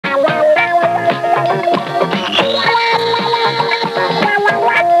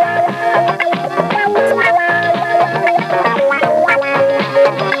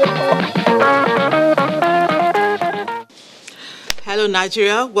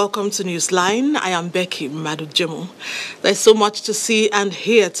Nigeria, welcome to Newsline. I am Becky Madujemo. There's so much to see and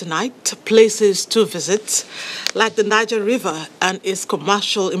hear tonight, places to visit, like the Niger River and its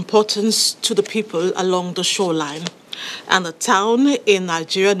commercial importance to the people along the shoreline, and a town in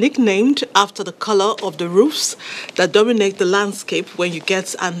Nigeria nicknamed after the color of the roofs that dominate the landscape when you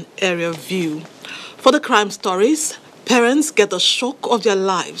get an aerial view. For the crime stories, parents get the shock of their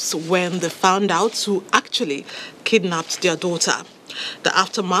lives when they found out who actually kidnapped their daughter. The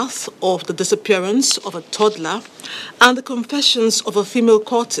aftermath of the disappearance of a toddler and the confessions of a female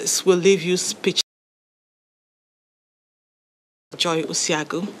courtess will leave you speechless. Joy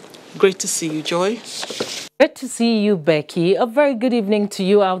Usiagu. Great to see you, Joy. Great to see you, Becky. A very good evening to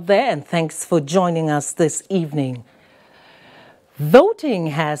you out there, and thanks for joining us this evening. Voting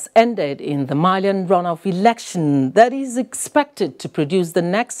has ended in the Malian runoff election that is expected to produce the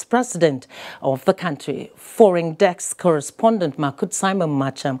next president of the country. Foreign Desk correspondent Makut Simon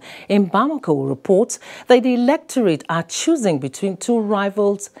Macham in Bamako reports that the electorate are choosing between two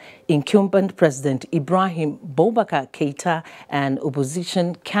rivals, incumbent President Ibrahim Boubacar Keïta and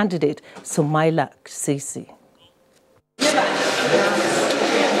opposition candidate Soumaïla Cissé.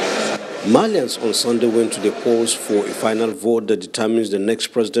 Malians on Sunday went to the polls for a final vote that determines the next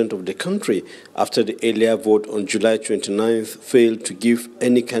president of the country after the earlier vote on July 29th failed to give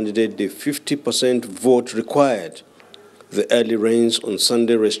any candidate the 50% vote required. The early rains on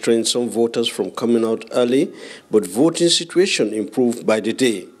Sunday restrained some voters from coming out early, but voting situation improved by the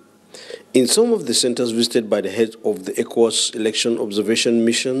day. In some of the centers visited by the head of the ECOWAS Election Observation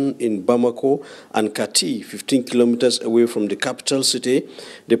Mission in Bamako and Kati, 15 kilometers away from the capital city,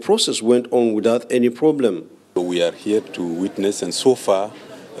 the process went on without any problem. We are here to witness, and so far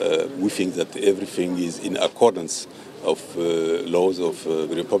we think that everything is in accordance of laws of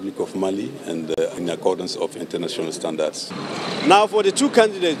the Republic of Mali and in accordance of international standards. Now for the two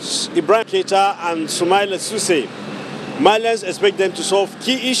candidates, Ibrahim Keïta and Soumaïla Cissé, Malians expect them to solve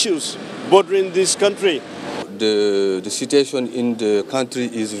key issues bordering this country. The situation in the country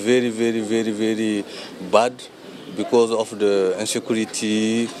is very bad because of the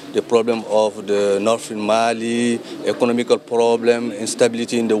insecurity, the problem of the north in Mali, economical problem,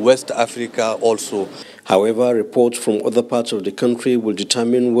 instability in the West Africa also. However, reports from other parts of the country will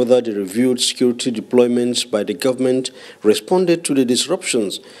determine whether the reviewed security deployments by the government responded to the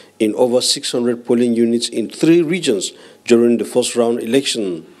disruptions in over 600 polling units in 3 regions during the first round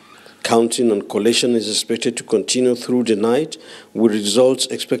election. Counting and collation is expected to continue through the night, with results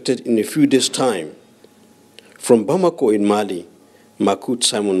expected in a few days' time. From Bamako in Mali, Makut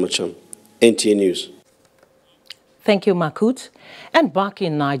Simon Macham, NTA News. Thank you, Makut. And back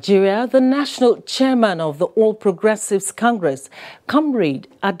in Nigeria, the national chairman of the All Progressives Congress, Comrade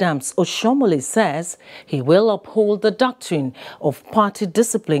Adams Oshomole, says he will uphold the doctrine of party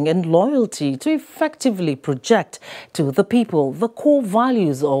discipline and loyalty to effectively project to the people the core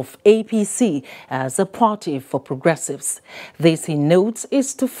values of APC as a party for progressives. This, he notes,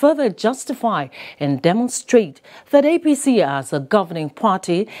 is to further justify and demonstrate that APC as a governing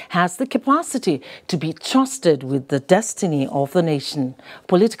party has the capacity to be trusted with the destiny of the nation.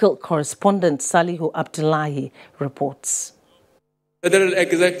 Political correspondent Salihu Abdullahi reports. Federal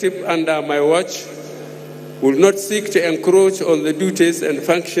Executive under my watch will not seek to encroach on the duties and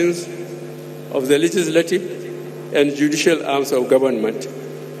functions of the legislative and judicial arms of government.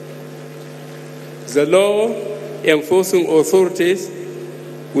 The law enforcing authorities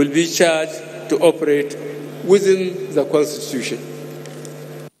will be charged to operate within the Constitution.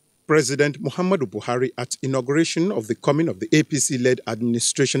 President Muhammadu Buhari at inauguration of the coming of the APC-led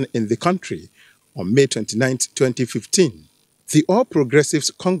administration in the country on May 29, 2015. The All Progressives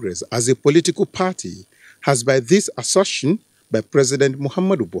Congress as a political party has by this assertion by President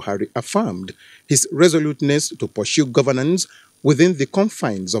Muhammadu Buhari affirmed his resoluteness to pursue governance within the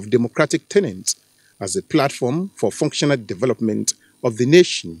confines of democratic tenets as a platform for functional development of the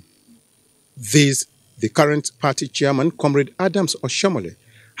nation. This, the current party chairman, Comrade Adams Oshomole,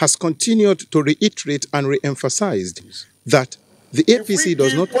 has continued to reiterate and re-emphasized that the APC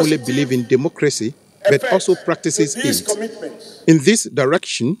does not only believe in democracy, but also practices it. In this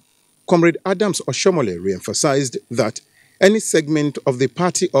direction, Comrade Adams Oshomole re-emphasized that any segment of the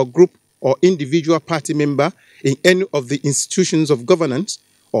party or group or individual party member in any of the institutions of governance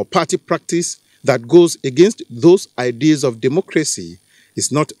or party practice that goes against those ideas of democracy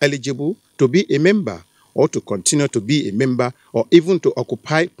is not eligible to be a member or to continue to be a member or even to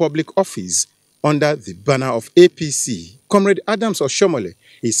occupy public office under the banner of APC. Comrade Adams Oshomole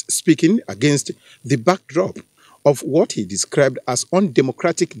is speaking against the backdrop of what he described as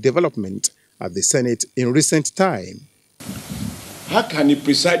undemocratic development at the Senate in recent time. how can a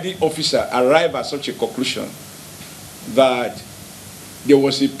presiding officer arrive at such a conclusion that there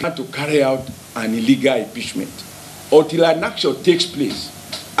was a plan to carry out an illegal impeachment? Until an action takes place,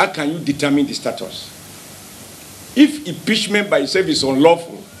 how can you determine the status? If impeachment by itself is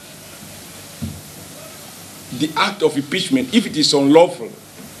unlawful, the act of impeachment, if it is unlawful,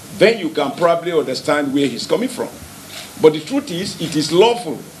 then you can probably understand where he's coming from. But the truth is, it is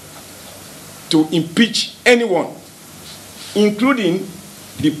lawful to impeach anyone, including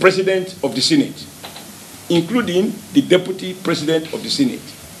the President of the Senate, including the Deputy President of the Senate,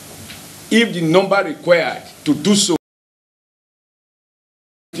 if the number required to do so.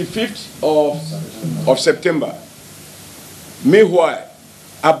 25th of September, meanwhile,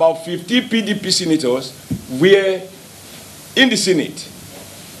 about 50 PDP senators were in the Senate,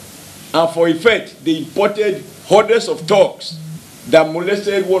 and for effect, they imported hundreds of thugs that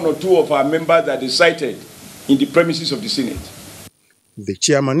molested one or two of our members that they cited in the premises of the Senate. The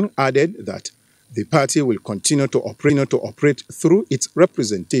chairman added that the party will continue to operate through its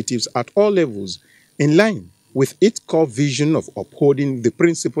representatives at all levels in line with its core vision of upholding the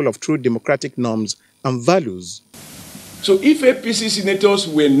principle of true democratic norms and values. So if APC senators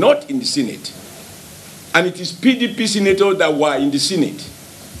were not in the Senate, and it is PDP senators that were in the Senate,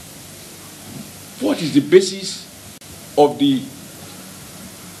 what is the basis of the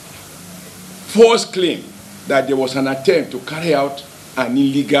false claim that there was an attempt to carry out an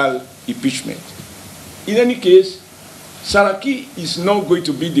illegal impeachment? In any case, Saraki is not going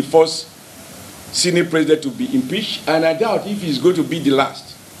to be the first Senate president to be impeached, and I doubt if he's going to be the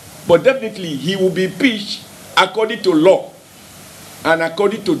last. But definitely, he will be impeached according to law and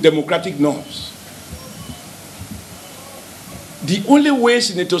according to democratic norms. The only way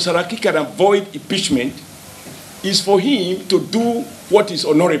Senator Saraki can avoid impeachment is for him to do what is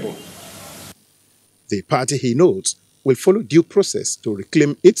honorable. The party, he notes, will follow due process to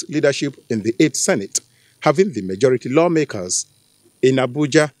reclaim its leadership in the 8th Senate, having the majority lawmakers. In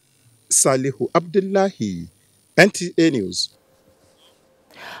Abuja, Salihu Abdullahi, NTA News.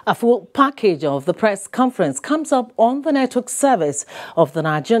 A full package of the press conference comes up on the network service of the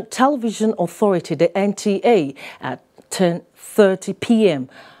Nigerian Television Authority, the NTA, at 10:30 p.m.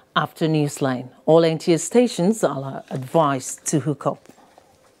 after Newsline. All NTA stations are advised to hook up.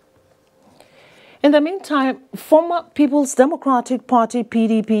 In the meantime, former People's Democratic Party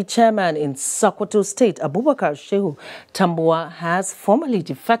PDP chairman in Sokoto State, Abubakar Shehu Tambuwa, has formally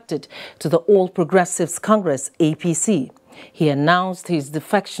defected to the All Progressives Congress, APC. He announced his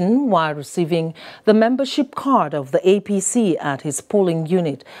defection while receiving the membership card of the APC at his polling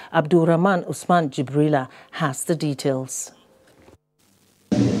unit. Abdurrahman Usman Jibrila has the details.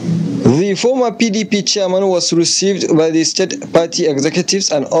 The former PDP chairman was received by the state party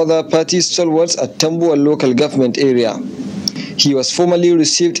executives and other party stalwarts at Tambuwa local government area. He was formally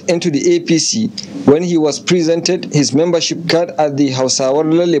received into the APC when he was presented his membership card at the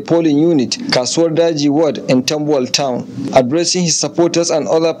Hausawarlale polling unit, Kasuwar Daji ward in Tambuwal town. Addressing his supporters and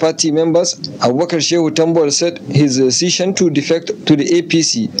other party members, Abubakar Shehu Tambuwal said his decision to defect to the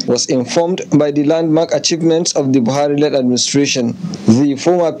APC was informed by the landmark achievements of the Buhari-led administration. The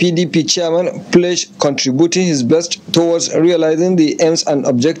former PDP chairman pledged contributing his best towards realizing the aims and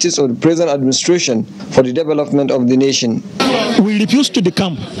objectives of the present administration for the development of the nation. We refused to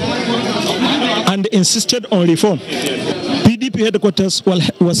decamp and insisted on reform. PDP headquarters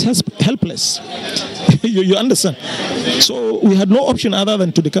was helpless. you understand? So we had no option other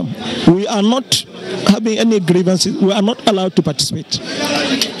than to decamp. We are not having any grievances. We are not allowed to participate.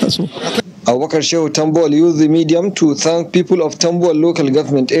 That's all. Abubakar Shehu Tambuwal used the medium to thank people of Tambuwal local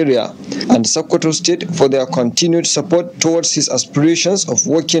government area and Sokoto State for their continued support towards his aspirations of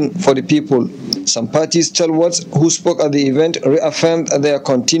working for the people. Some party stalwarts who spoke at the event reaffirmed their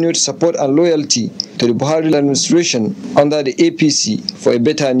continued support and loyalty to the Buhari administration under the APC for a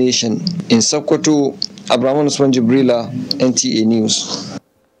better nation. In Sokoto, Abraham Usman Jibrila, NTA News.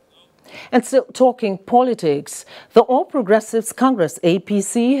 And still talking politics, the All Progressives Congress,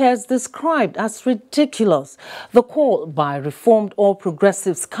 APC, has described as ridiculous the call by reformed All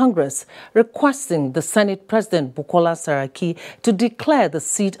Progressives Congress requesting the Senate President Bukola Saraki to declare the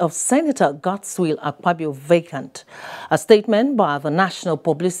seat of Senator Godswill Akpabio vacant. A statement by the National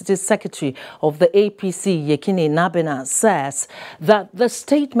Publicity Secretary of the APC, Yekini Nabena, says that the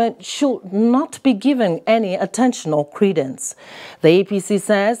statement should not be given any attention or credence. The APC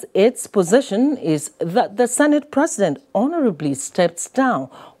says its position is that the Senate President honorably steps down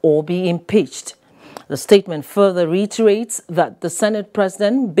or be impeached. The statement further reiterates that the Senate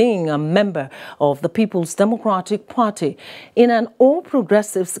President, being a member of the People's Democratic Party in an All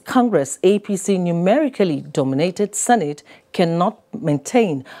Progressives Congress APC numerically dominated Senate, cannot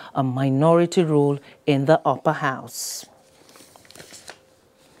maintain a minority rule in the upper house.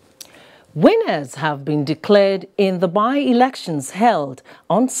 Winners have been declared in the by-elections held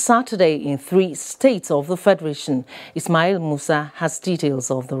on Saturday in 3 states of the Federation. Ismail Musa has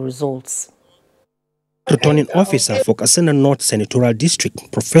details of the results. Returning officer for Katsina North Senatorial District,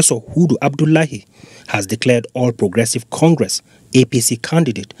 Professor Hudu Abdullahi, has declared All Progressive Congress APC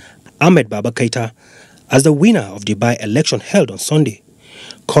candidate Ahmed Baba Keita as the winner of the by-election held on Sunday.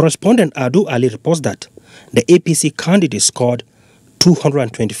 Correspondent Adu Ali reports that the APC candidate scored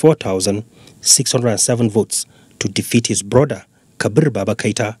 224,607 votes to defeat his brother Kabir Baba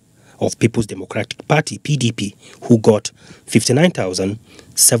Keita of People's Democratic Party (PDP), who got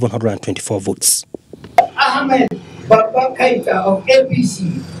 59,724 votes. Ahmed Baba Keita of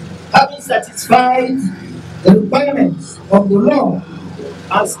APC, having satisfied the requirements of the law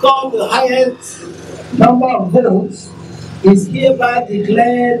and scored the highest number of votes, is hereby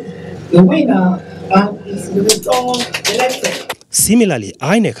declared the winner and is returned elected. Similarly,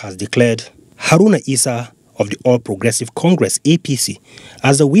 INEC has declared Haruna Isa of the All Progressive Congress APC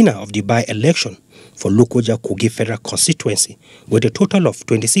as the winner of the by-election for Lokoja Kogi Federal Constituency with a total of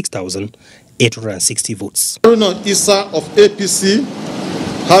 26,860 votes. Haruna Isa of APC,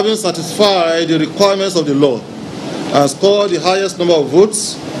 having satisfied the requirements of the law and scored the highest number of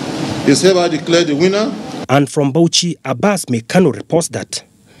votes, is hereby declared the winner. And from Bauchi, Abbas Mekano reports that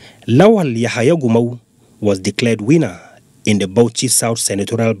Lawal Yahaya Gumau was declared winner in the Bauchi South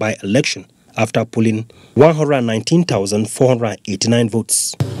senatorial by-election after pulling 119,489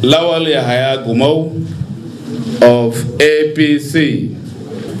 votes. Lawal Yahaya Gumau of APC,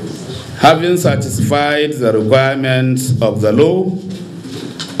 having satisfied the requirements of the law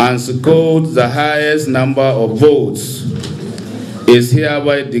and scored the highest number of votes, is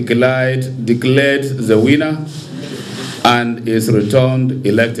hereby declared the winner and is returned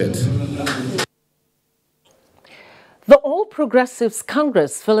elected. The All Progressives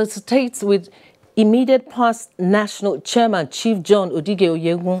Congress felicitates with immediate past National Chairman Chief John Odige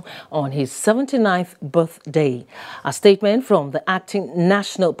Oyegun on his 79th birthday. A statement from the acting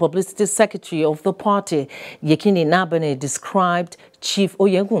National Publicity Secretary of the party, Yekini Nabane, described Chief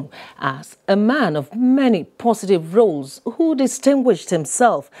Oyegun as a man of many positive roles who distinguished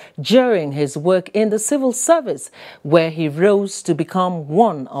himself during his work in the civil service, where he rose to become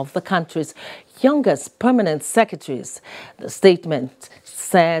one of the country's youngest permanent secretaries. The statement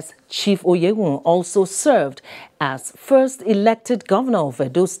says Chief Oyegun also served as first elected governor of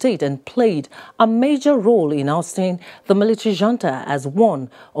Edo State and played a major role in ousting the military junta as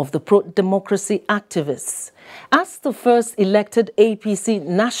one of the pro-democracy activists. As the first elected APC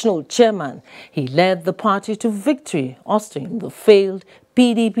national chairman, he led the party to victory, ousting the failed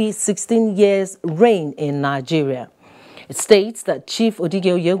PDP 16 years reign in Nigeria. It states that Chief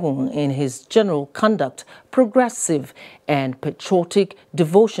Odige Oyegun, in his general conduct, progressive and patriotic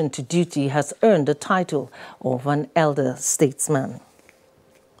devotion to duty, has earned the title of an elder statesman.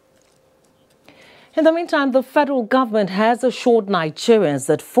 In the meantime, the federal government has assured Nigerians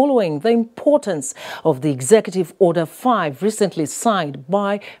that following the importance of the Executive Order 5 recently signed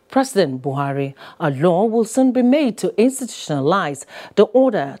by President Buhari, a law will soon be made to institutionalize the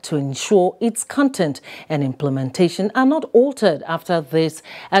order to ensure its content and implementation are not altered after this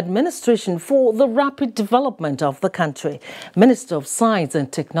administration for the rapid development of the country. Minister of Science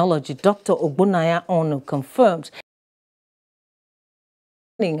and Technology Dr. Ogbonnaya Onu confirmed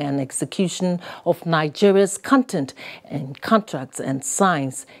and execution of Nigeria's content and contracts and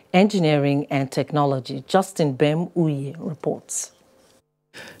science, engineering and technology. Justin Bem Uye reports.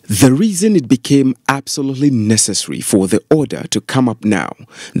 The reason it became absolutely necessary for the order to come up now,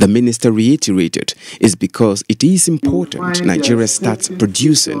 the minister reiterated, is because it is important Nigeria starts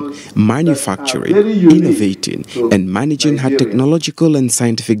producing, manufacturing, innovating, and managing her technological and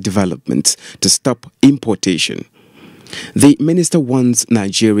scientific developments to stop importation. The minister wants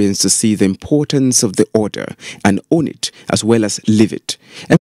Nigerians to see the importance of the order and own it as well as live it.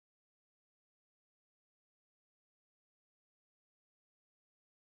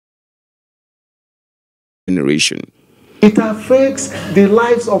 It affects the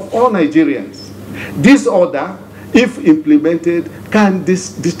lives of all Nigerians. This order, if implemented, can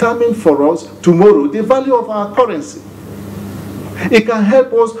determine for us tomorrow the value of our currency. It can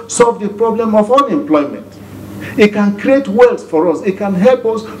help us solve the problem of unemployment. It can create wealth for us. It can help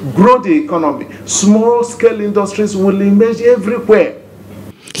us grow the economy. Small-scale industries will emerge everywhere.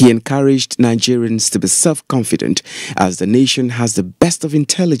 He encouraged Nigerians to be self-confident as the nation has the best of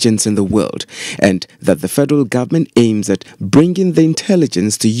intelligence in the world and that the federal government aims at bringing the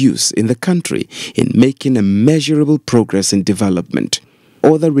intelligence to use in the country in making a measurable progress in development.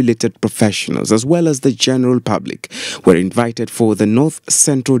 Other related professionals as well as the general public were invited for the North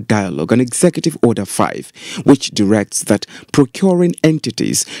Central Dialogue on Executive Order 5, which directs that procuring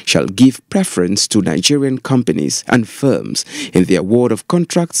entities shall give preference to Nigerian companies and firms in the award of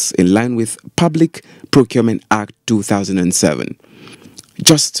contracts in line with Public Procurement Act 2007.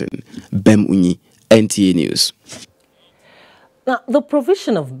 Justin Bemunyi, NTA News. Now, the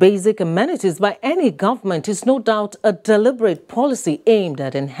provision of basic amenities by any government is no doubt a deliberate policy aimed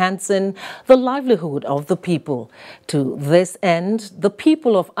at enhancing the livelihood of the people. To this end, the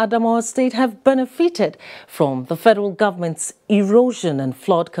people of Adamawa State have benefited from the federal government's erosion and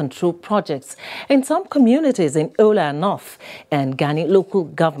flood control projects in some communities in Ola North and Gani local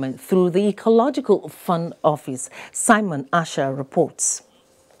government through the Ecological Fund Office. Simon Asher reports.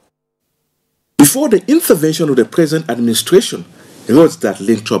 Before the intervention of the present administration, roads that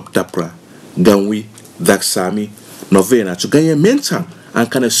linked up Dapra, Ganwi, Daksami, Novena to Ganye Mentam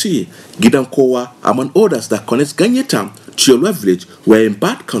and Kanasi, Gidankowa, among others that connect Ganye Town to Yola village were in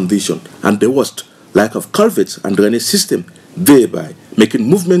bad condition and the worst, lack of culverts and drainage system, thereby making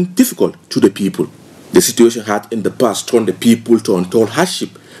movement difficult to the people. The situation had in the past turned the people to untold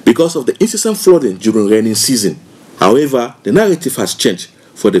hardship because of the incessant flooding during rainy season. However, the narrative has changed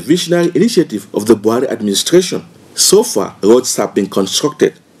for the visionary initiative of the Buhari administration. So far, roads have been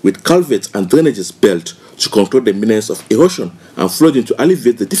constructed with culverts and drainages built to control the menace of erosion and flooding to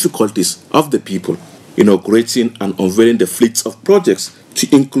alleviate the difficulties of the people. Inaugurating and unveiling the fleets of projects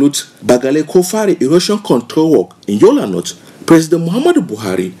to include Bagale Kofari erosion control work in Yola North, President Muhammadu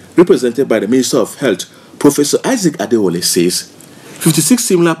Buhari, represented by the Minister of Health, Professor Isaac Adewale, says 56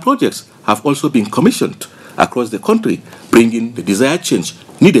 similar projects have also been commissioned across the country, bringing the desired change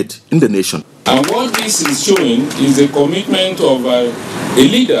needed in the nation. And what this is showing is the commitment of a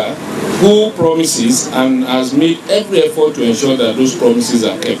leader who promises and has made every effort to ensure that those promises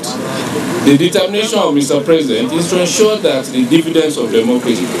are kept. The determination of Mr. President is to ensure that the dividends of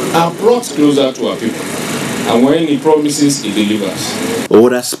democracy are brought closer to our people. And when he promises, he delivers.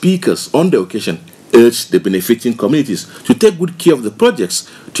 Other speakers on the occasion urged the benefiting communities to take good care of the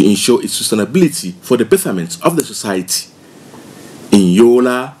projects to ensure its sustainability for the betterment of the society. In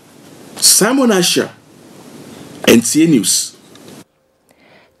Yola, Simon Asher, NTA News.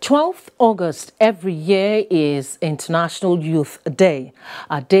 12th August every year is International Youth Day,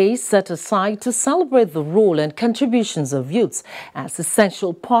 a day set aside to celebrate the role and contributions of youths as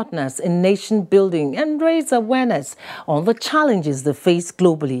essential partners in nation building and raise awareness on the challenges they face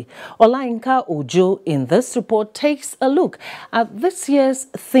globally. Olainka Ojo in this report takes a look at this year's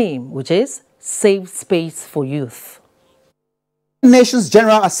theme, which is Safe Space for Youth. The Nations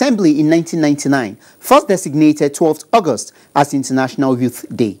General Assembly in 1999 first designated 12th August as International Youth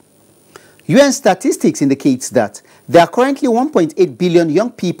Day. UN statistics indicates that there are currently 1.8 billion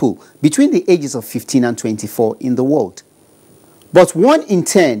young people between the ages of 15 and 24 in the world. But 1 in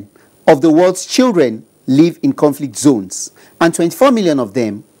 10 of the world's children live in conflict zones, and 24 million of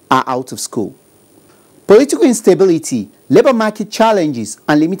them are out of school. Political instability, labor market challenges,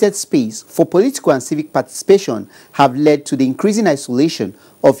 and limited space for political and civic participation have led to the increasing isolation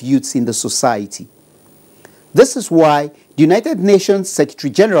of youths in the society. This is why the United Nations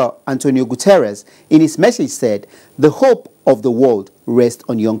Secretary General Antonio Guterres, in his message, said, "The hope of the world rests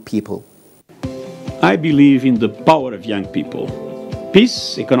on young people." I believe in the power of young people.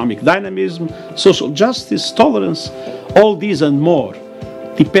 Peace, economic dynamism, social justice, tolerance, all these and more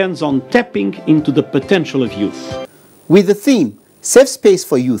depends on tapping into the potential of youth. With the theme, Safe Space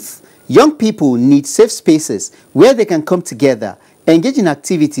for Youth, young people need safe spaces where they can come together, engage in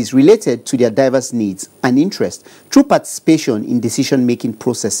activities related to their diverse needs and interests through participation in decision-making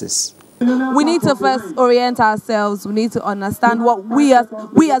processes. We need to first orient ourselves. We need to understand what we as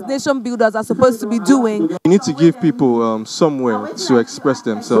nation builders are supposed to be doing. We need to give people somewhere to express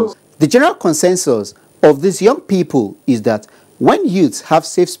themselves. The general consensus of these young people is that when youths have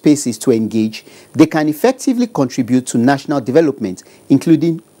safe spaces to engage, they can effectively contribute to national development,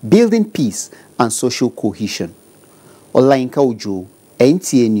 including building peace and social cohesion. Olainka Ojo,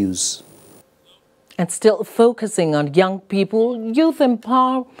 NTA News. And still focusing on young people, youth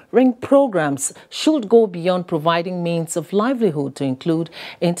empowering programs should go beyond providing means of livelihood to include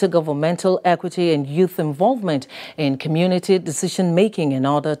intergovernmental equity and youth involvement in community decision-making in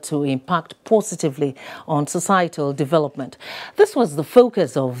order to impact positively on societal development. This was the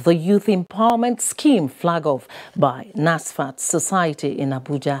focus of the Youth Empowerment Scheme flag off by NASFAT Society in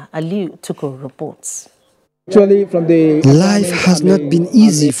Abuja. Aliu Tukur reports. Life has not been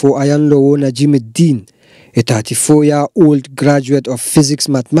easy for Ayanlowo Najimuddin, a 34-year-old graduate of physics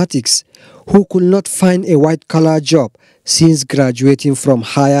mathematics who could not find a white-collar job since graduating from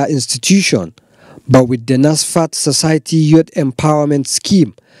higher institution. But with the NASFAT Society Youth Empowerment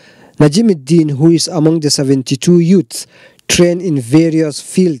Scheme, Najimuddin, who is among the 72 youths trained in various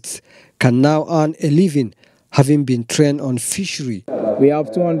fields, can now earn a living, having been trained on fishery. We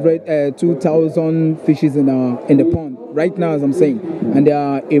have 2,000 fishes in the pond right now, as I'm saying, and they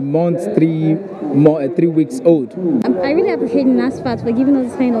are a month, 3 weeks old. I really appreciate NASFAT for giving us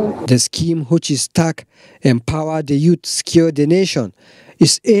this kind of... The scheme, which is tagged Empower the Youth, Secure the Nation,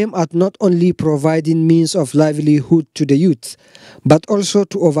 is aimed at not only providing means of livelihood to the youth, but also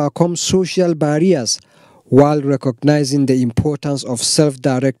to overcome social barriers while recognizing the importance of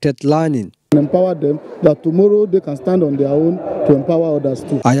self-directed learning. Empower them that tomorrow they can stand on their own to empower others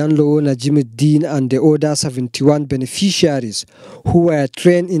too. Ayanlowo Najimuddin and the other 71 beneficiaries who were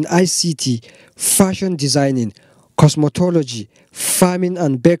trained in ICT, fashion designing, cosmetology, farming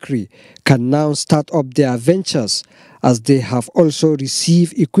and bakery can now start up their ventures, as they have also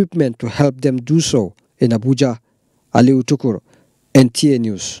received equipment to help them do so. In Abuja, Aliu Tukur, NTA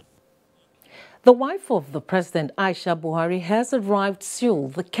News. The wife of the President, Aisha Buhari, has arrived Seoul,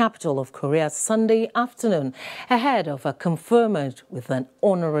 the capital of Korea, Sunday afternoon, ahead of her conferment with an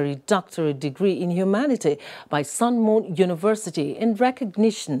honorary doctorate degree in humanity by Sun Moon University in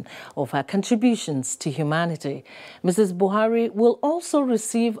recognition of her contributions to humanity. Mrs. Buhari will also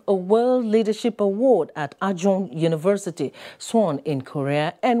receive a World Leadership Award at Ajong University, Suwon in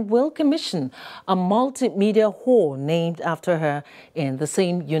Korea, and will commission a multimedia hall named after her in the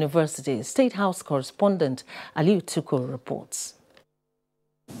same university. State House correspondent Aliu Tukur reports.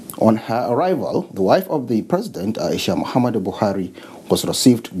 On her arrival, the wife of the president, Aisha Muhammadu Buhari, was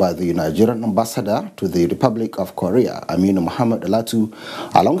received by the Nigerian ambassador to the Republic of Korea, Aminu Muhammad Alatu,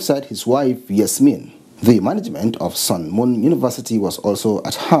 alongside his wife, Yasmin. The management of Sun Moon University was also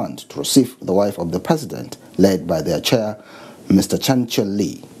at hand to receive the wife of the president, led by their chair, Mr. Chanchel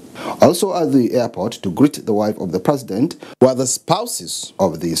Lee. Also at the airport to greet the wife of the president were the spouses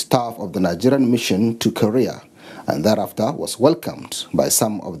of the staff of the Nigerian mission to Korea, and thereafter was welcomed by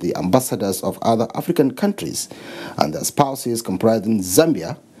some of the ambassadors of other African countries and their spouses comprising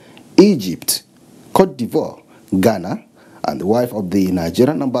Zambia, Egypt, Cote d'Ivoire, Ghana, and the wife of the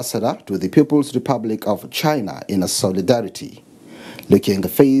Nigerian ambassador to the People's Republic of China in a solidarity. Looking at the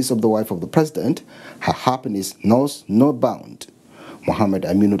face of the wife of the president, her happiness knows no bound. Mohammed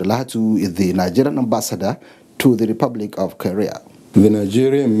Aminu Dalhatu is the Nigerian ambassador to the Republic of Korea. The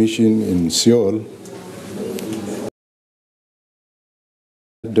Nigerian mission in Seoul,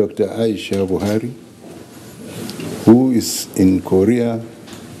 Dr. Aisha Buhari, who is in Korea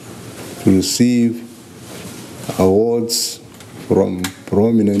to receive awards from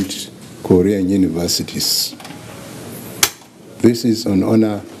prominent Korean universities. This is an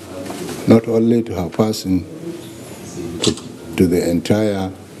honor not only to her person, to the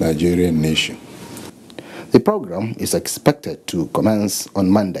entire Nigerian nation. The program is expected to commence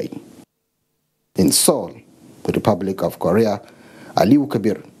on Monday. In Seoul, the Republic of Korea, Aliu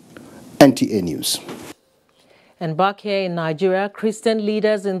Kabir, NTA News. And back here in Nigeria, Christian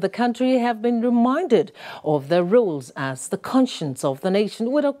leaders in the country have been reminded of their roles as the conscience of the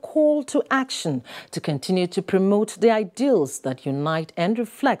nation, with a call to action to continue to promote the ideals that unite and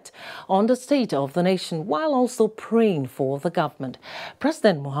reflect on the state of the nation, while also praying for the government.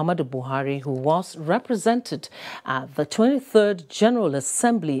 President Muhammadu Buhari, who was represented at the 23rd General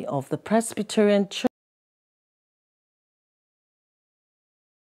Assembly of the Presbyterian Church,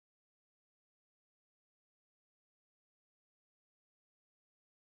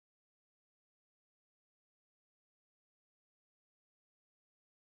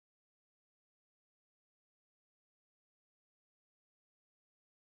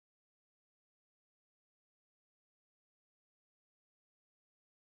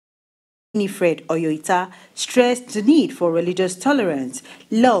 Nifred Oyoita stressed the need for religious tolerance,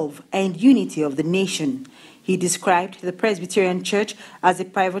 love, and unity of the nation. He described the Presbyterian Church as a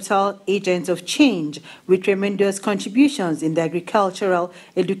pivotal agent of change with tremendous contributions in the agricultural,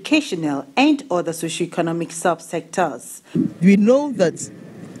 educational, and other socio-economic subsectors. We know that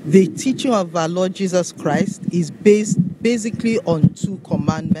The teaching of our Lord Jesus Christ is based basically on 2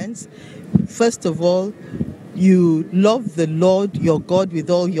 commandments. First of all, you love the Lord your God with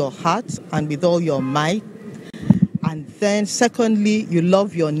all your heart and with all your might. And then secondly, you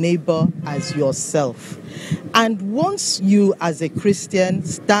love your neighbor as yourself. And once you as a Christian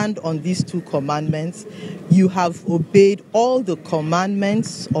stand on these 2 commandments, you have obeyed all the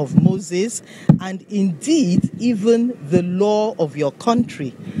commandments of Moses and indeed even the law of your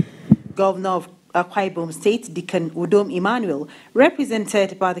country. Governor of Akwa Ibom State, Deacon Udom Emmanuel,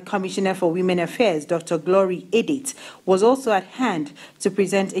 represented by the Commissioner for Women Affairs, Dr. Glory Edith, was also at hand to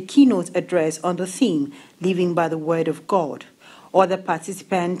present a keynote address on the theme, Living by the Word of God. Other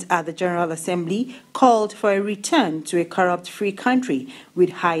participants at the General Assembly called for a return to a corrupt-free country with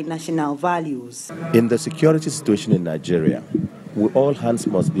high national values. In the security situation in Nigeria, all hands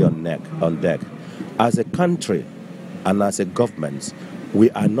must be on deck. As a country and as a government, we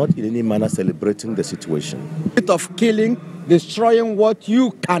are not in any manner celebrating the situation. Of killing, destroying what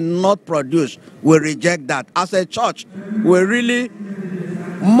you cannot produce, we reject that. As a church, we really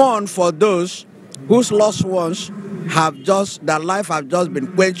mourn for those whose lost ones their life have just been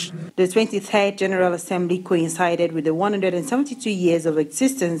quenched. The 23rd General Assembly coincided with the 172 years of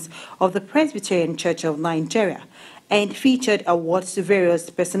existence of the Presbyterian Church of Nigeria and featured awards to various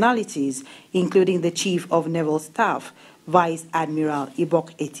personalities, including the Chief of Naval Staff, Vice Admiral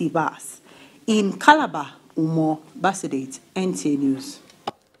Ibok Etibas. In Calabar, Umo Basadate, NTA News.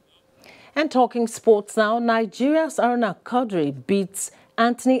 And talking sports now, Nigeria's Aruna Kadri beats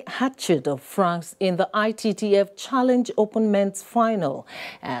Anthony Hatchard of France in the ITTF Challenge Open Men's Final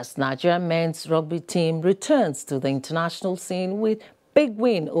as Nigeria men's rugby team returns to the international scene with big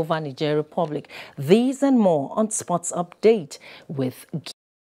win over Nigeria Republic. These and more on Sports Update with